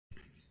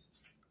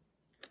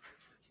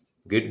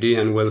Good day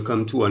and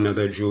welcome to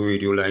another Joe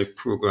Radio Live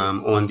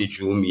program on the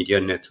Joe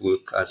Media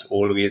Network. As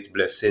always,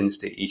 blessings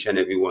to each and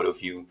every one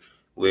of you,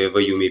 wherever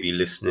you may be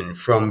listening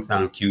from.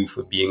 Thank you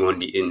for being on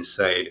the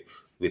inside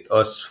with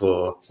us.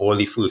 For all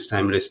the first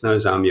time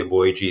listeners, I'm your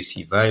boy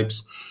JC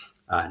Vibes,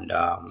 and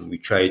we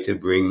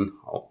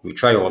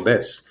try our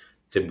best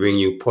to bring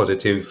you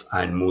positive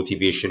and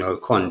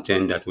motivational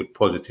content that would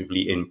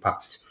positively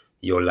impact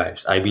your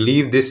lives. I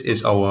believe this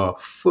is our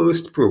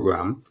first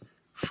program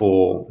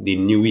for the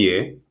new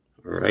year,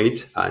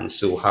 right? And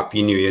so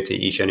happy new year to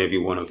each and every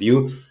one of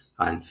you.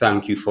 And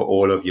thank you for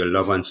all of your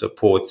love and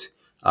support,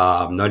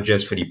 not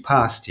just for the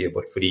past year,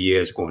 but for the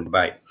years gone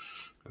by,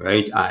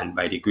 right? And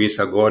by the grace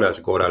of God, as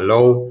God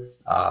allow,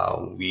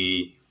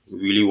 we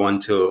really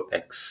want to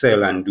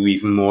excel and do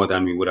even more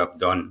than we would have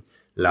done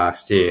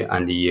last year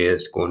and the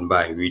years gone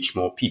by, reach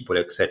more people,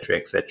 etc.,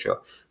 etc.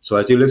 So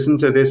as you listen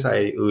to this,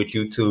 I urge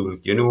you to,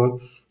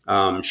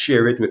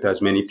 share it with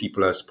as many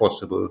people as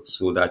possible,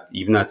 so that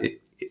even that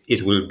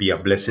it will be a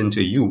blessing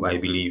to you. I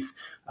believe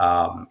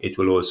it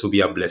will also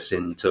be a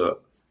blessing to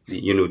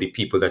the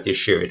people that you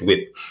share it with.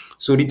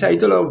 So the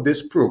title of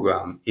this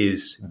program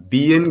is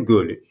 "Being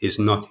Good is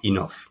Not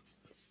Enough."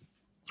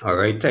 All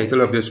right,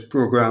 title of this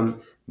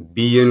program: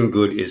 "Being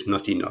Good is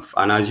Not Enough."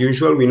 And as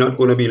usual, we're not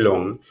going to be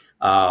long,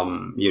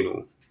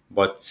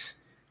 but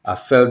I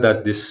felt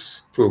that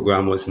this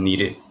program was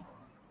needed.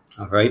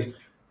 All right.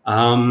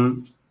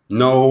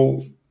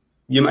 Now,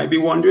 you might be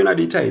wondering at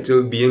the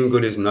title, "Being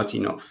Good is Not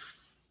Enough."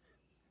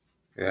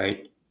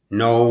 Right.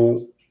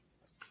 Now,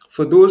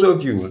 for those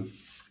of you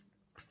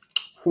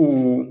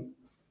who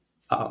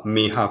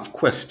may have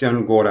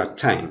questioned God at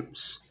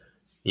times,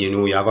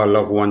 you have a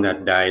loved one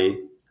that died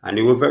and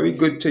they were very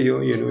good to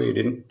you. You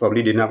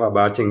didn't have a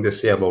bad thing to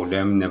say about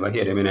them, never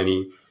hear them in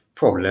any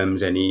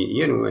problems,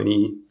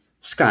 any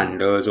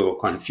scandals or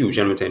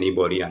confusion with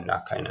anybody and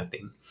that kind of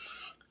thing.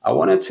 I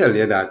want to tell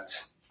you that,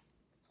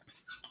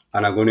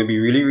 and I'm going to be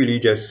really, really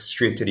just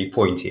straight to the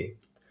point here.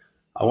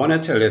 I want to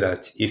tell you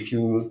that if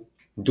you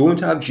don't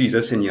have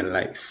Jesus in your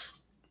life,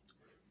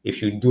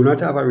 if you do not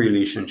have a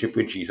relationship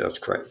with Jesus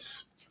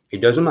Christ,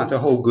 it doesn't matter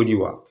how good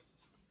you are.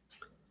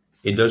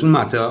 It doesn't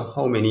matter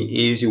how many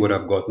A's you would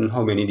have gotten,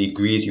 how many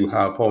degrees you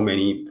have, how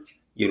many,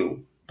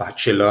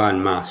 bachelor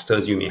and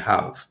masters you may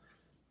have.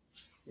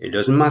 It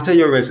doesn't matter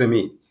your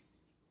resume,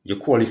 your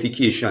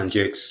qualifications,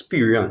 your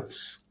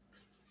experience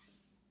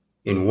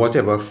in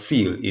whatever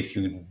field. If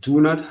you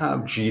do not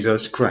have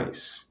Jesus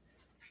Christ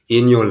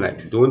in your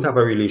life, don't have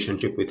a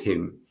relationship with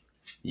him,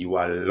 you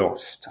are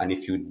lost. And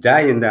if you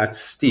die in that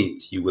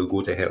state, you will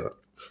go to hell.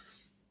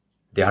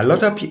 There are a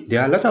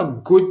lot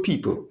of good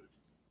people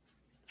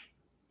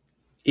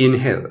in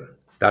hell.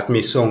 That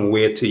may sound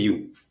weird to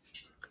you.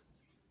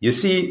 You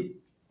see,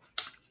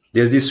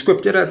 there's this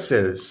scripture that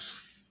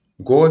says,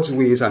 God's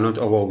ways are not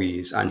our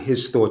ways, and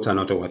his thoughts are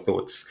not our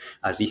thoughts.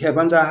 As the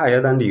heavens are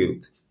higher than the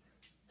earth,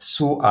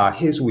 so are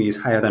his ways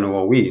higher than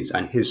our ways,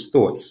 and his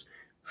thoughts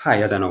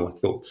higher than our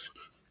thoughts.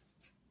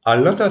 A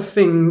lot of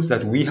things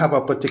that we have a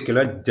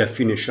particular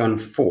definition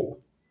for,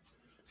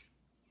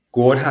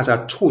 God has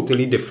a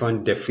totally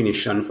different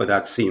definition for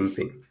that same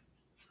thing.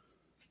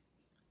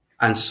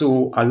 And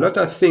so a lot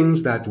of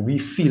things that we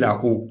feel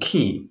are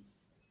okay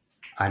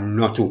are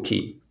not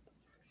okay.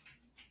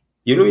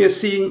 You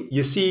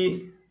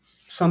see,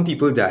 some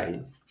people die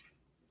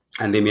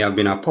and they may have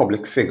been a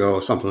public figure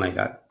or something like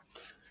that.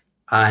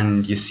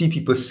 And you see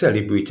people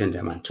celebrating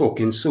them and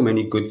talking so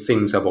many good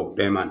things about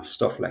them and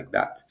stuff like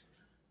that.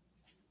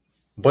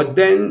 But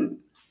then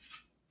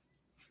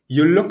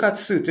you look at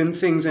certain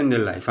things in their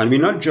life, and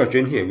we're not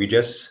judging here, we're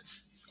just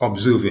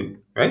observing,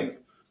 right?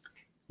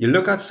 You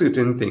look at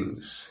certain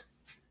things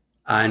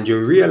and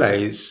you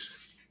realize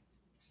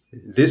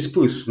this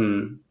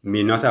person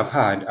may not have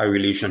had a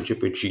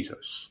relationship with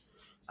Jesus.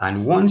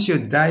 And once you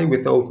die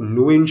without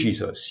knowing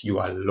Jesus, you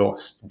are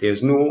lost.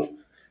 There's no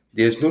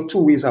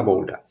two ways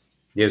about that.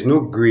 There's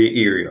no gray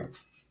area,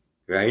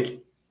 right?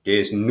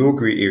 There's no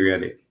gray area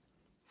there.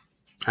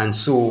 And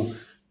so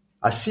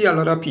I see a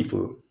lot of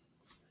people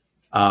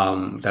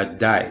that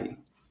die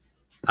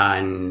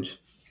and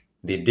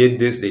they did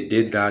this, they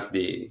did that,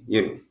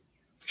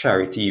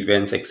 charity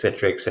events,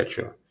 etc.,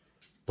 etc.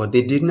 But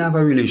they didn't have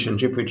a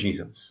relationship with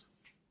Jesus.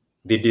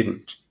 They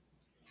didn't.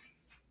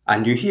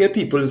 And you hear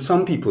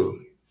some people,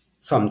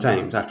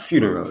 sometimes at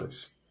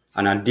funerals,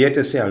 and I dare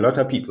to say a lot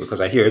of people, because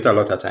I hear it a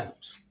lot of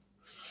times.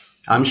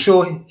 I'm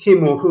sure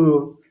him or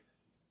her,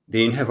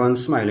 they're in heaven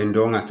smiling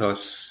down at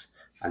us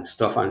and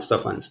stuff and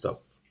stuff and stuff.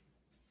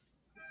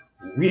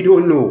 We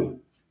don't know.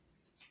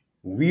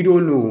 We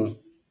don't know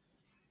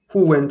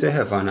who went to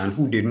heaven and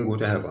who didn't go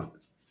to heaven.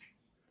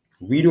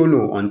 We don't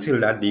know until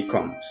that day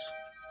comes.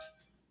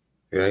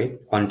 Right?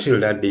 Until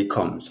that day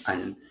comes.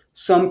 And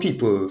some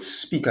people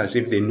speak as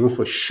if they know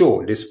for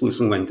sure this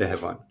person went to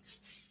heaven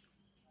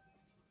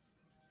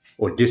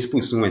or this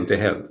person went to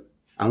hell.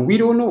 And we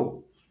don't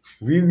know.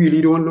 We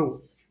really don't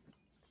know.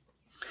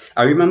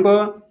 I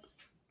remember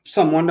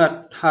someone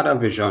that had a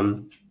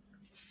vision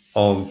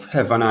of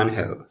heaven and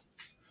hell.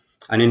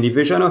 And in the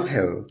vision of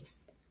hell,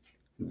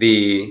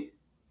 they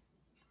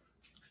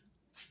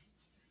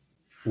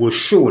were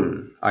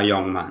shown a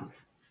young man,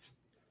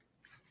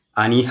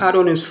 and he had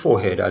on his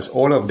forehead, as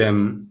all of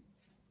them,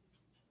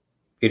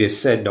 it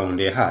is said down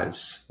there,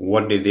 has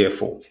what they there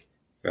for,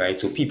 right?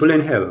 So people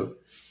in hell,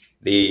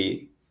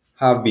 they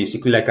have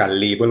basically like a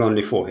label on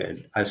the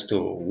forehead as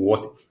to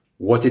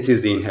what it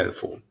is they in hell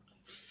for.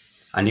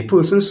 And the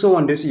person saw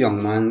on this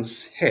young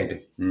man's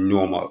head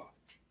normal,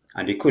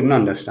 and they couldn't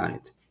understand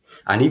it.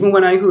 And even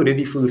when I heard it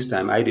the first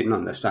time, I didn't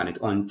understand it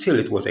until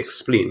it was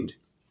explained.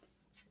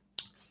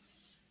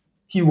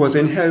 He was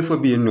in hell for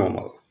being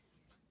normal.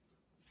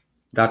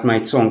 That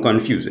might sound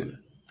confusing.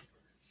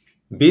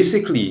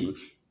 Basically,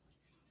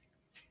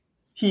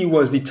 he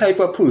was the type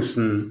of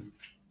person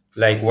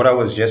like what I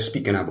was just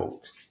speaking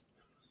about.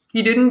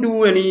 He didn't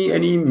do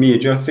any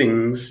major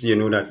things,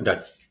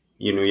 that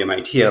you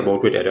might hear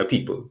about with other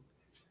people.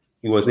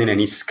 He wasn't in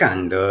any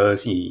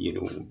scandals. He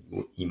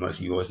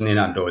wasn't in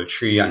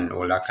adultery and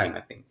all that kind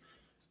of thing.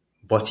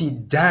 But he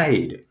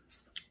died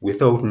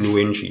without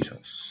knowing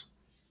Jesus.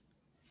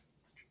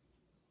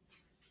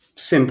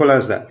 Simple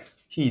as that.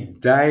 He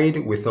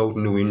died without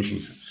knowing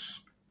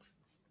Jesus.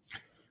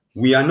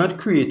 We are not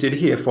created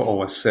here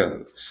for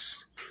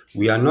ourselves.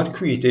 We are not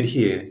created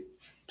here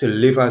to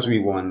live as we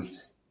want,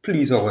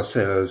 please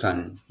ourselves,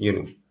 and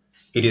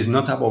it is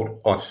not about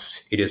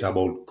us, it is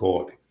about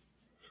God.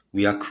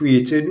 We are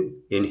created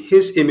in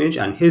His image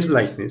and His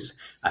likeness,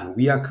 and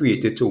we are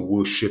created to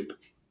worship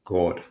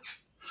God.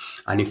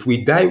 And if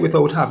we die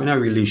without having a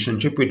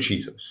relationship with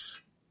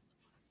Jesus,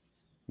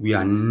 we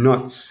are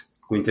not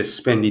going to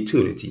spend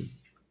eternity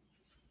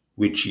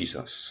with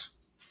Jesus.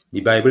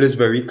 The Bible is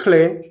very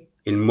clear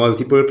in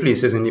multiple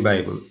places in the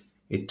Bible.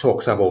 It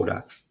talks about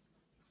that.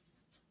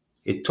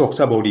 It talks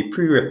about the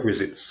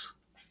prerequisites,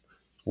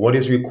 what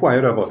is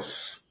required of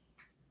us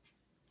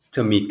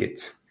to make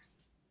it.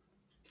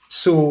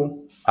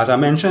 So, as I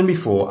mentioned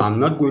before, I'm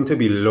not going to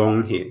be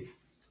long here,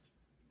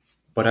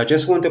 but I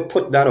just want to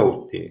put that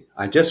out there.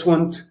 I just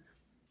want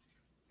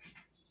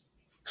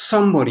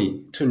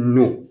somebody to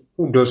know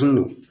who doesn't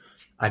know.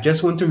 I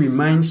just want to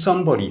remind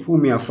somebody who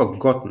may have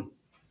forgotten.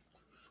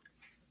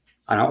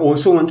 And I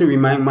also want to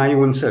remind my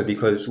own self,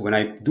 because when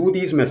I do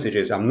these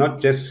messages, I'm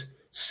not just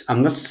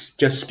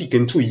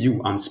speaking to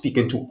you, I'm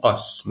speaking to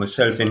us,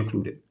 myself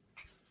included.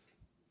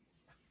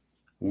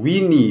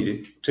 We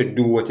need to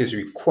do what is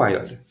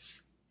required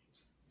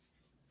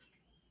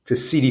to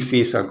see the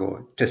face of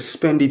God, to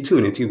spend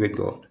eternity with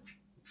God.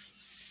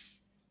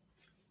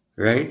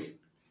 Right?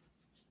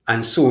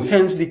 And so,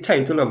 hence the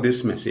title of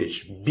this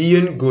message,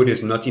 Being Good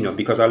is Not Enough,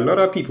 because a lot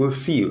of people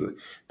feel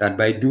that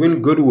by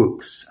doing good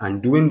works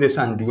and doing this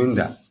and doing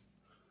that,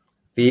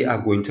 they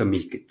are going to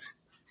make it.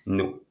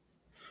 No.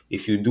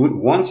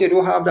 Once you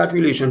don't have that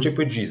relationship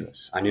with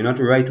Jesus and you're not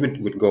right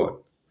with God,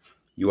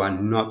 you are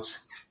not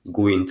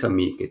going to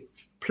make it.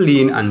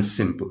 Plain and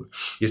simple.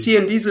 You see,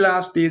 in these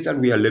last days that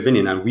we are living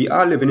in, and we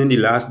are living in the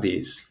last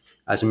days,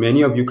 as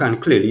many of you can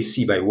clearly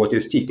see by what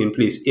is taking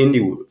place in the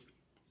world,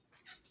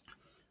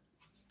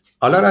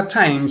 a lot of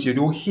times you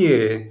don't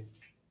hear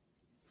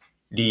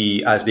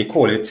as they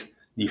call it,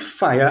 the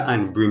fire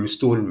and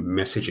brimstone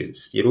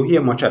messages. You don't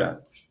hear much of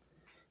that.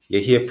 You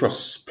hear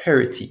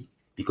prosperity,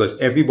 because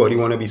everybody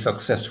want to be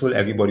successful,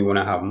 everybody want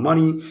to have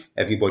money,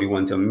 everybody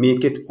want to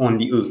make it on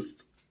the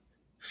earth.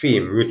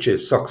 Fame,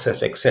 riches,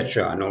 success,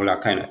 etc., and all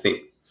that kind of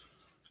thing.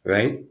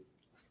 Right?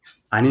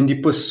 And in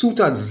the pursuit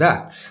of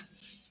that,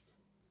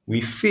 we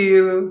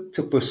fail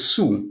to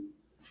pursue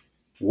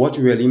what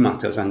really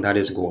matters, and that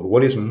is God.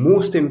 What is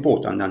most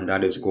important, and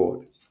that is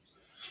God.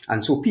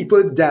 And so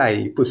people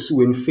die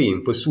pursuing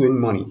fame, pursuing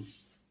money,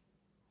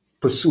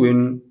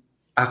 pursuing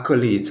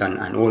accolades,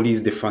 and all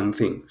these different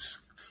things.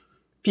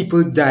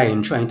 People die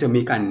in trying to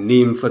make a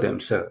name for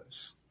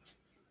themselves,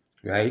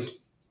 right?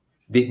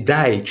 They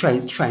die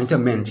trying to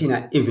maintain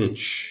an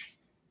image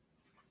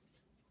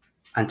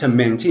and to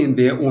maintain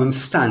their own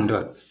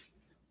standard.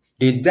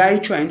 They die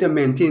trying to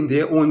maintain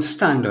their own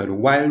standard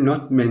while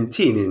not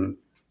maintaining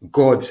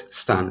God's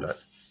standard.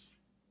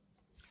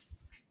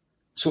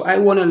 So I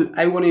want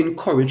to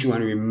encourage you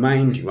and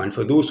remind you, and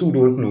for those who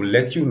don't know,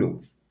 let you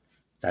know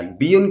that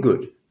being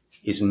good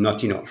is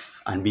not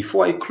enough. And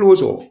before I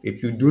close off,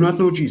 if you do not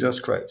know Jesus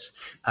Christ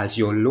as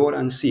your Lord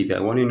and Savior, I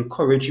want to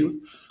encourage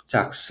you to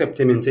accept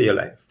Him into your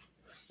life.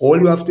 All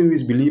you have to do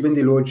is believe in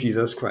the Lord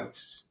Jesus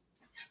Christ.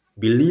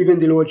 Believe in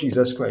the Lord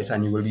Jesus Christ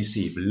and you will be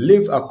saved.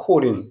 Live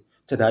according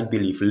to that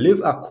belief.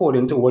 Live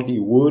according to what the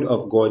Word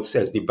of God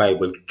says, the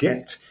Bible.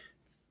 Get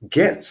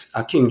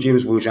a King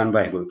James Version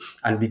Bible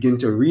and begin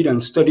to read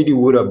and study the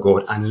Word of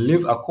God and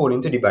live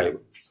according to the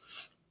Bible.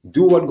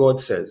 Do what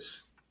God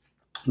says.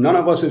 None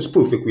of us is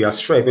perfect. We are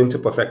striving to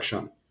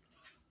perfection.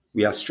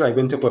 We are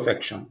striving to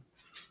perfection.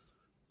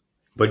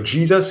 But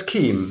Jesus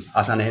came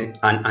as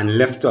and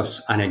left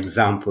us an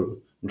example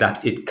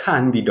that it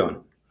can be done.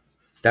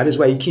 That is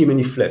why He came in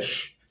the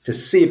flesh, to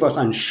save us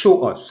and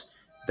show us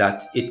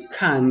that it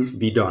can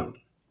be done.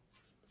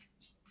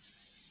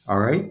 All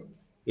right?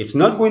 It's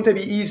not going to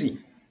be easy,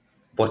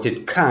 but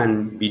it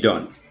can be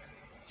done.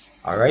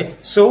 All right.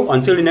 So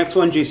until the next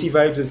one, JC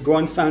Vibes is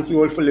gone. Thank you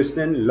all for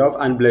listening. Love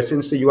and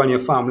blessings to you and your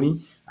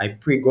family. I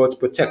pray God's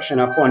protection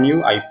upon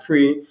you. I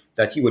pray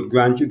that He would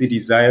grant you the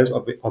desires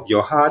of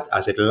your heart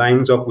as it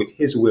lines up with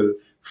His will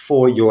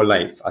for your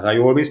life. As I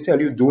always tell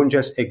you, don't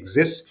just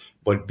exist,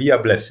 but be a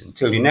blessing.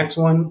 Till the next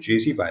one,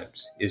 JC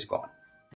Vibes is gone.